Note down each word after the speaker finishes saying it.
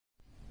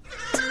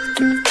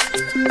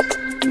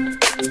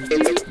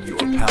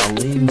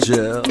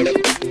Angel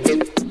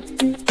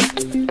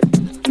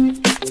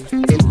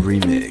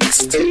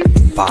remixed.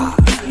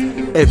 5.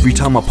 Every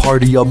time I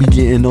party, I'll be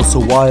getting oh so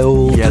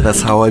wild. Yeah,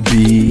 that's how I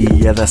be.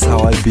 Yeah, that's how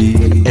I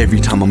be. Every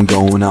time I'm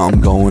going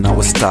out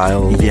with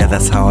style. Yeah,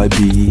 that's how I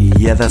be.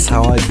 Yeah, that's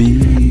how I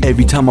be.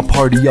 Every time I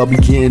party, I'll be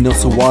getting oh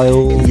so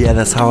wild. Yeah,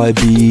 that's how I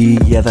be.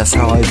 Yeah, that's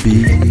how I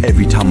be.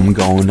 Every time I'm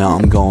going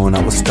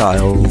out with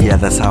style. Yeah,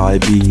 that's how I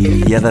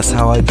be. Yeah, that's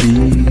how I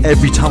be.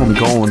 Every time I'm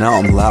going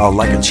out, I'm loud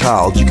like a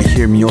child. You can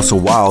hear me oh so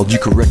wild. You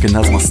can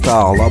recognize my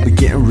style. I'll be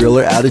getting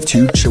realer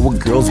attitude. Chill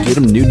with girls, get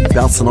them nude,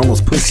 bouncing on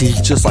those pussies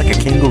just like a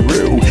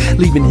kangaroo.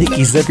 Leaving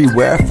hickeys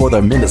everywhere for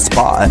their minute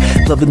spot.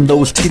 Loving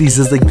those titties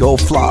as they go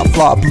flop,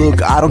 flop.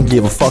 Look, I don't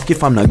give a fuck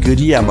if I'm not good,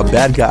 yeah, I'm a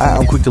bad guy.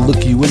 I'm quick to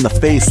look you in the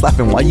face,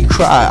 laughing while you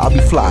cry. I'll be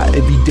fly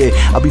every day,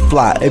 I'll be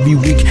fly every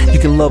week. You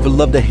can love or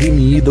love to hate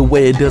me, either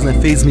way it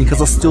doesn't faze me.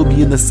 Cause I'll still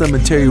be in the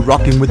cemetery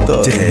rocking with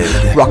the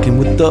dead, rocking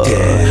with the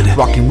dead,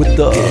 rocking with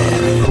the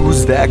dead.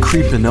 Who's that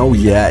creeping? Oh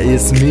yeah,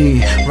 it's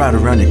me. Right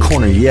around your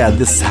corner, yeah,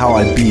 this is how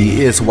I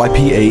be. It's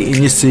Y.P.A in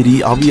your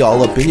city, I'll be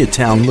all up in your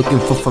town, looking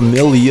for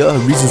familiar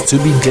reasons to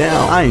be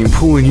down. I ain't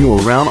pulling you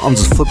around, I'm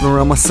just flipping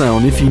around my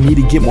sound. If you need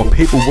to get more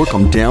paperwork,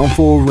 I'm down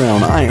for a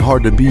round. I ain't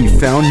hard to be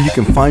found, you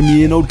can find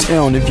me in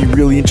O-Town if you're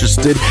really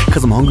interested,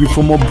 cause I'm hungry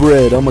for more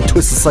bread. I'm a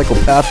twisted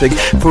psychopathic,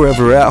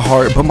 forever at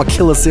heart, but my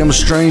killers say I'm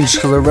strange,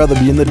 cause I'd rather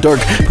be in the dark.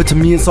 But to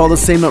me it's all the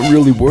same, not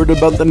really worried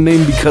about the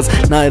name, because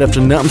night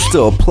after night I'm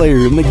still a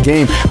player in the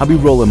game. I'll be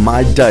rolling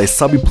my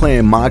dice, I'll be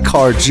playing my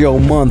cards, yo,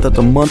 month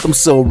after month I'm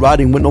still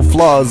riding with no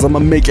flaws. I'ma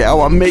make it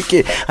how I make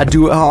it, I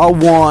do it how I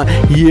want,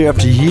 year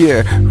after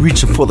year,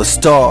 reaching for the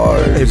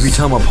stars. Every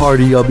time I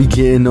party, I'll be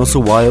getting oh so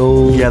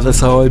wild. Yeah, that's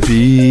how I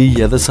be.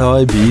 Yeah, that's how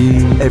I be.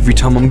 Every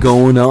time I'm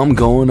going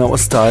out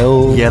with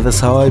style. Yeah, that's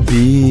how I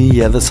be.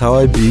 Yeah, that's how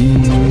I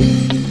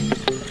be.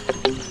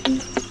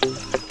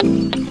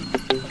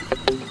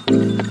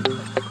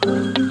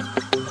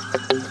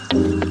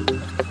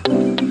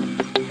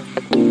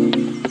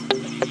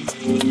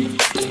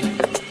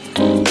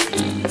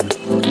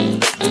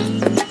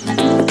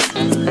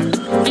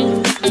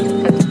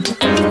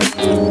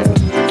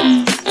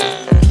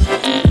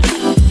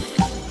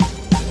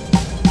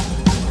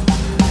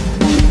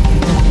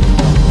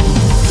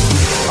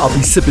 I'll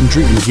be sipping,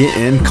 drinking,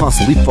 getting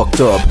constantly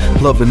fucked up.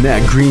 Loving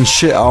that green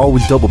shit, I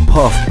always double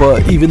puff.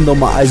 But even though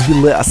my eyes be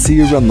lit, I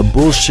see around the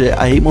bullshit.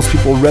 I hate most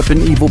people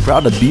repping evil,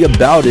 proud to be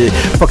about it.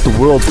 Fuck the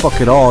world,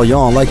 fuck it all,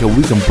 y'all like a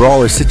weekend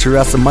brawler. Sit your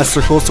ass in my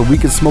circle so we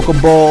can smoke a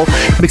ball.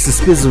 Mixing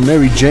spizz with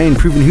Mary Jane,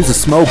 proving who's a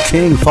smoke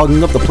king.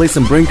 Fogging up the place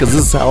and brain, cause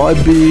this is how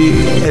I be.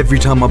 Every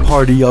time I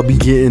party, I'll be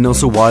getting oh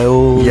so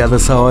wild. Yeah,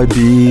 that's how I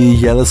be.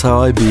 Yeah, that's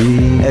how I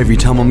be. Every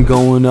time I'm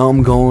going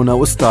out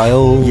with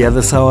style. Yeah,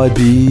 that's how I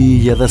be.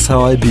 Yeah, that's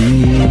how I be.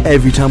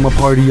 Every time I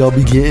party, I'll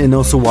be getting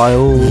oh so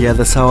wild. Yeah,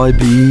 that's how I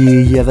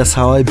be. Yeah, that's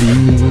how I be.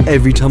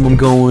 Every time I'm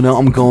going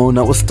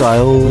out with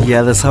style.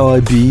 Yeah, that's how I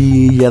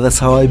be. Yeah, that's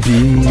how I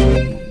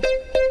be.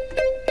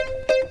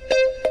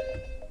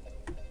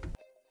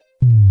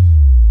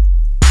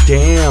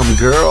 Damn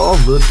girl,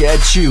 look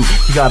at you.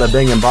 You got a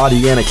banging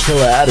body and a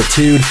killer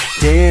attitude.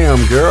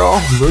 Damn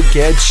girl, look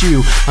at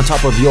you. On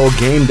top of your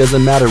game,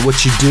 doesn't matter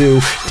what you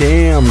do.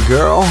 Damn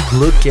girl,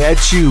 look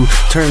at you.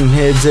 Turning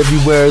heads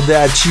everywhere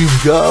that you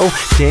go.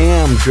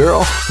 Damn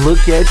girl,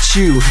 look at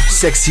you.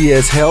 Sexy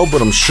as hell,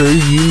 but I'm sure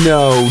you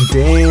know.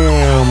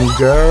 Damn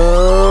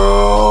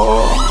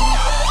girl.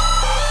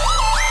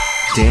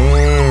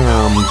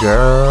 Damn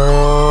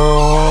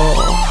girl.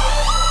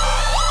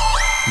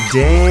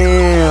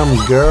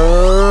 Damn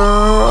girl.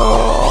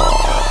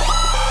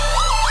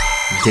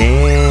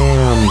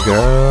 Damn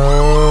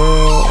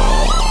girl.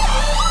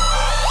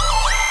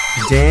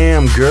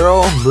 Damn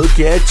girl, look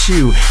at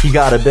you. You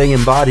got a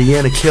banging body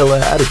and a killer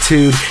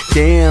attitude.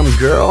 Damn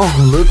girl,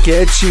 look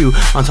at you.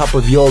 On top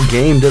of your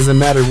game, doesn't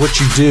matter what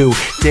you do.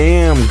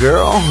 Damn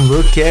girl,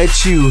 look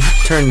at you.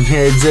 Turning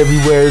heads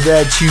everywhere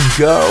that you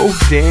go.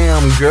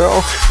 Damn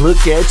girl,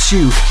 look at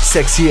you.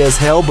 Sexy as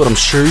hell, but I'm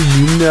sure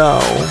you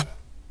know.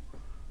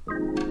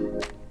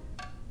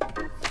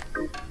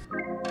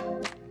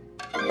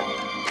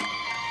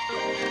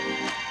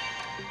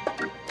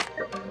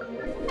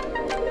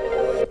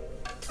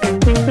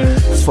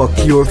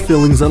 Fuck your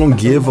feelings, I don't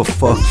give a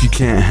fuck. You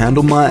can't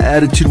handle my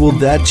attitude, well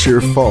that's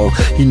your fault.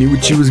 You knew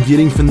what you was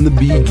getting from the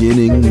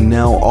beginning.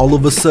 Now all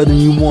of a sudden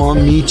you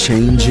want me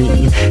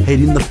changing.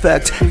 Hating the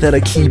fact that I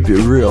keep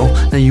it real.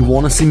 Now you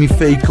wanna see me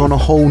fake on a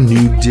whole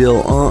new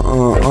deal.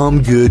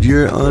 I'm good,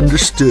 you're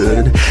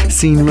understood.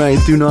 Seen right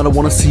through, now I don't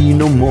wanna see you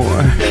no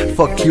more.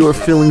 Fuck your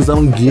feelings, I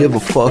don't give a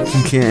fuck.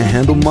 You can't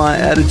handle my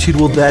attitude,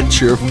 well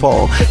that's your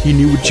fault. You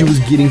knew what you was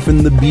getting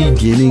from the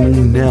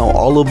beginning. Now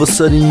all of a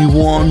sudden you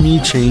want me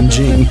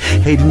changing.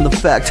 feeling, hating the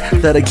fact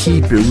that I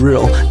keep it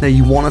real. Now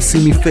you wanna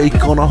see me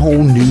fake on a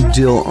whole new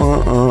deal.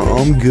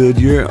 I'm good,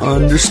 you're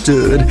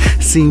understood.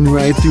 Seen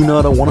right through,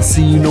 not I wanna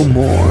see you no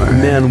more.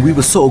 Man, we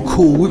was so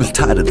cool, we was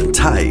tighter than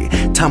tight.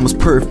 Time was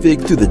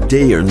perfect through the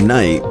day or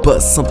night,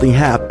 but something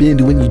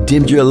happened when you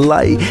dimmed your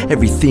light.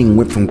 Everything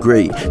went from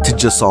great to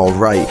just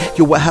alright.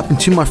 Yo, what happened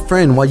to my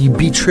friend? Why you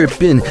be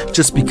tripping?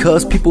 Just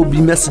because people be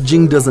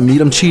messaging doesn't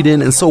mean I'm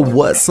cheating. And so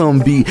what? Some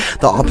be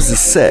the opposite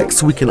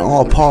sex, we can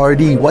all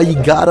party. Why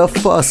you gotta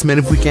fuss? Man,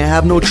 if we can't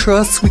have no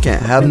trust, we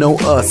can't have no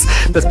us.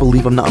 Best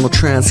believe I'm not no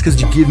trance,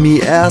 cause you give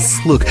me ass.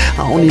 Look,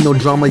 I don't need no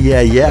drama,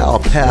 yeah, I'll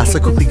pass. I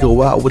quickly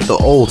go out with the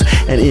old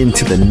and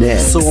into the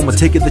next. So I'ma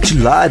take it that you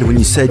lied when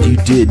you said you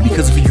did,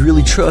 because if you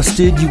really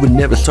trusted, you would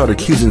never start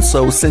accusing.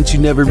 So since you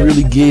never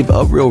really gave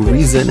a real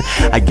reason,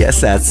 I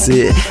guess that's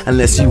it.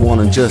 Unless you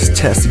wanna just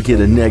test to get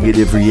a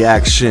negative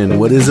reaction.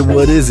 What is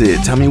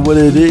it? Tell me what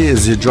it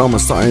is. Your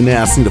drama's starting to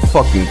ask me to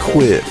fucking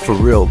quit, for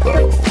real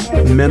though.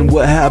 Man,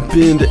 what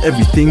happened?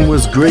 Everything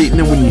was great, and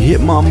then when you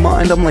hit my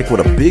mind, I'm like,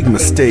 what a big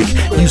mistake.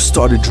 You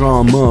started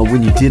drama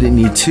when you didn't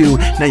need to.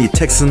 Now you're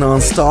texting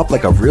non-stop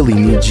like I really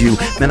need you.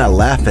 Man, I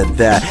laugh at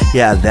that,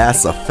 yeah,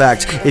 that's a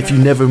fact. If you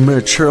never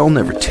mature, I'll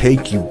never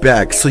take you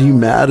back. So you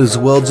might as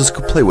well just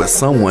go play with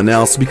someone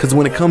else, because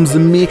when it comes to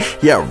me,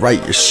 yeah,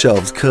 write your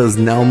shelves. Cause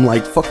now I'm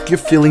like, fuck your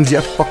feelings,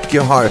 yeah, fuck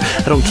your heart.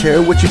 I don't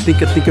care what you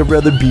think, I think I'd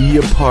rather be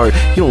apart.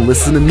 You don't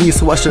listen to me,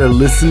 so why should I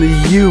listen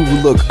to you?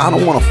 Look, I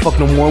don't wanna fuck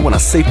no more when I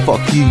say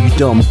fuck you, you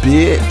dumb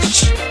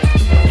bitch.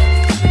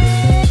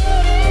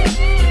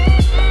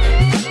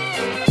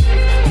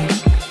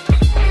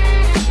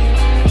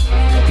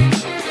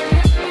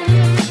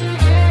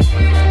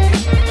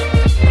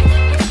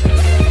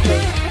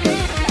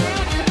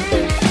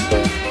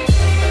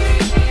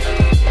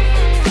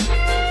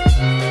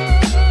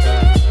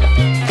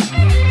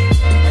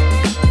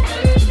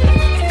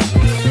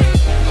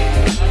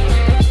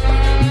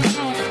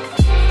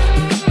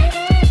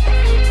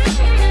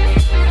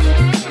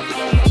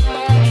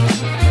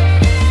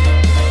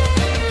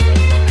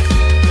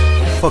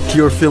 Fuck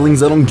your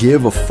feelings, I don't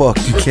give a fuck.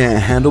 You can't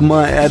handle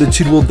my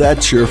attitude, well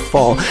that's your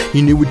fault.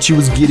 You knew what you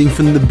was getting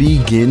from the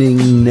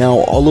beginning. Now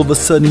all of a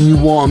sudden you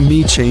want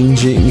me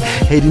changing,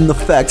 hating the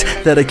fact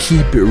that I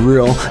keep it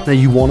real. Now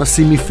you wanna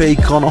see me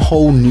fake on a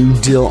whole new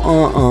deal.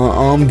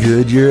 I'm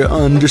good, you're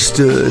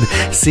understood.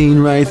 Seen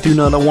right through,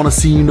 not I wanna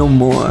see you no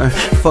more.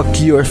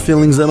 Fuck your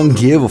feelings, I don't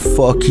give a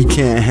fuck. You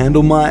can't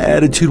handle my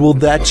attitude, well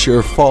that's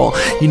your fault.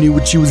 You knew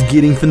what you was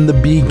getting from the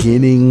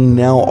beginning.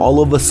 Now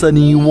all of a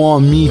sudden you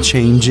want me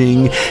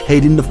changing,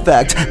 hating the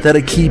fact that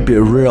I keep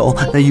it real.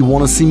 Now you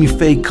wanna see me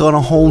fake on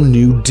a whole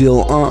new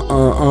deal.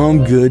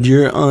 I'm good,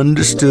 you're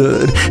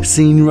understood.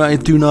 Seen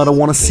right through, not I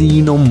wanna see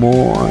you no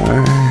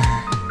more.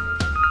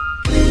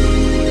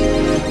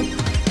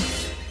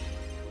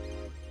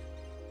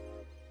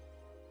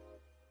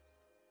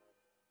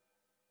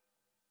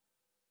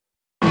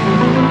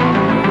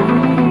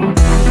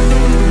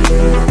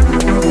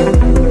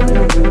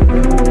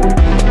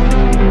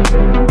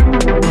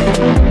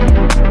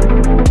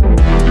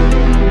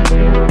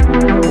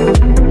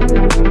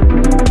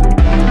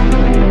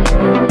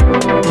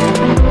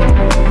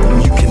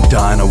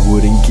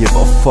 Give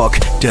a fuck,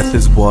 death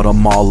is what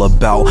I'm all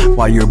about.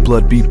 While your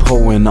blood be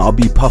pouring, I'll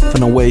be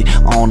puffing away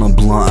on a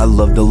blunt. I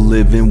love the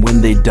living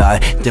when they die,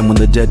 then when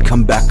the dead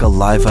come back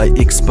alive, I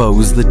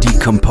expose the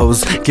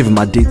decomposed, giving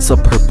my dates a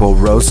purple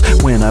rose.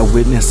 When I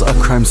witness a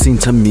crime scene,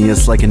 to me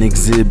it's like an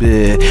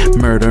exhibit.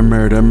 Murder,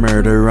 murder,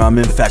 murder, I'm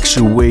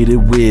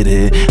infatuated with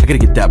it. I gotta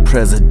get that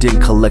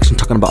president collection,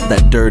 talking about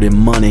that dirty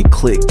money.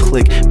 Click,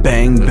 click,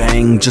 bang,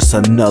 bang, just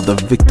another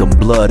victim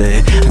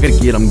blooded. I gotta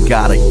get them,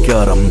 gotta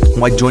gut them.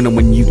 Why join them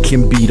when you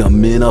can beat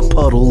them in a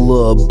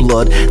puddle of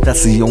blood?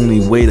 That's the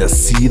only way to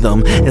see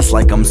them. It's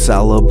like I'm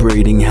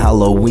celebrating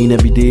Halloween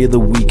every day of the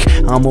week.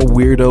 I'm a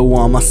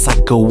weirdo, I'm a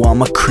psycho,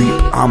 I'm a creep,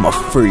 I'm a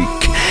freak.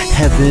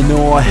 Heaven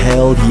or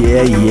hell,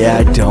 yeah,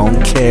 I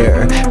don't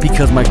care,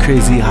 because my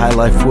crazy high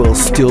life will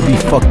still be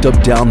fucked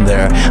up down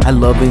there. I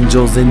love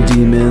angels and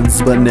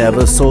demons, but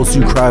never souls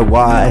who cry.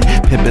 Why?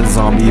 Pimpin'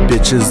 zombie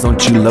bitches,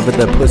 don't you love it?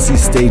 That pussy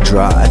stay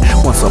dry.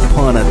 Once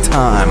upon a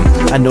time,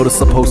 I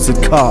noticed a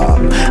posted cop.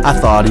 I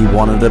thought he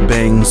wanted to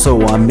bang,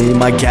 so I made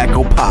my gat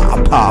go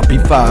pop, pop. He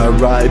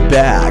fired right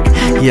back,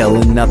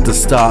 yelling out to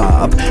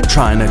stop,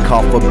 trying to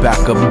call for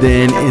backup,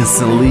 then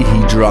instantly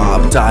he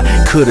dropped.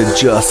 I could've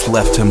just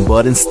left him,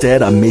 but instead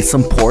I made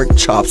some pork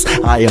chops.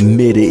 I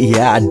admit it,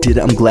 yeah I did it,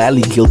 I'm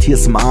gladly guilty,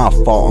 it's my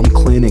fault. I'm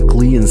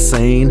clinically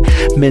insane,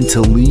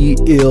 mentally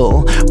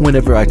ill.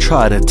 Whenever I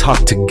try to talk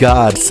to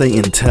God,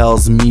 Satan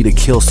tells me to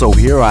kill. So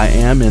here I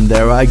am and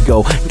there I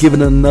go,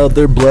 giving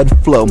another blood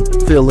flow,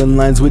 filling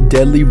lines with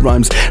deadly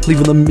rhymes,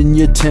 leaving them in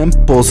your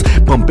temples,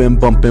 bumping,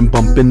 bumping,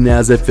 bumping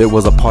as if it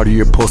was a part of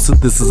your post. So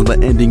this isn't the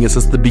ending, it's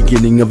just the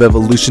beginning of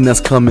evolution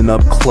that's coming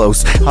up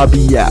close. I'll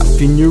be at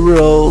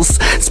funerals,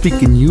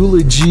 speaking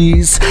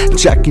eulogies,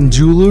 Jack Stacking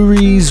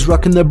jewelries,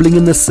 rocking their bling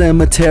in the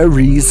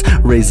cemeteries.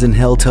 Raising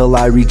hell till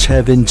I reach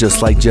heaven,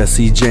 just like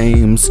Jesse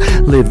James.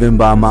 Living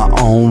by my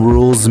own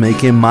rules,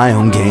 making my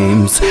own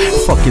games.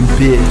 Fucking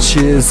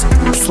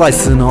bitches,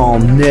 slicing all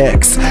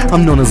necks.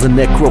 I'm known as a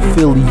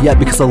necrophiliac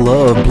because I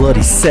love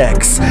bloody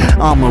sex.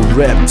 I'm a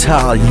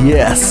reptile,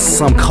 yes,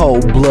 I'm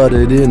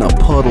cold-blooded. In a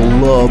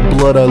puddle of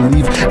blood I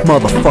leave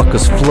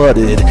motherfuckers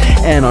flooded.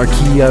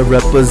 Anarchy I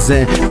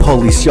represent,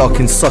 police y'all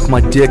can suck my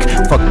dick.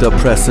 Fuck the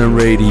press and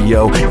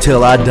radio,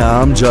 till I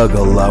die I'm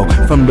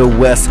juggalo. From the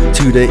west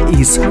to the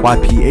east,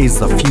 Y.P.A's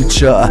the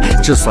future.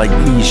 Just like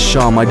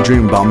Eshawn, I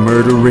dream about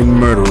murdering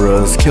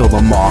murderers. Kill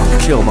them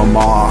off, kill them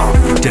off.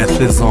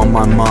 Death is on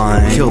my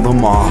mind. Kill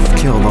them off,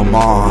 kill them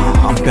off.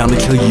 I'm bound to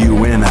kill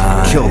you and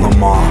I. Kill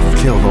them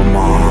off, kill them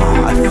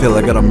off. I feel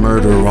I gotta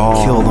murder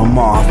all. Kill them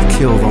off,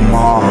 kill them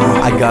off.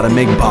 I gotta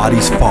make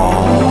bodies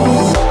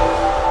fall.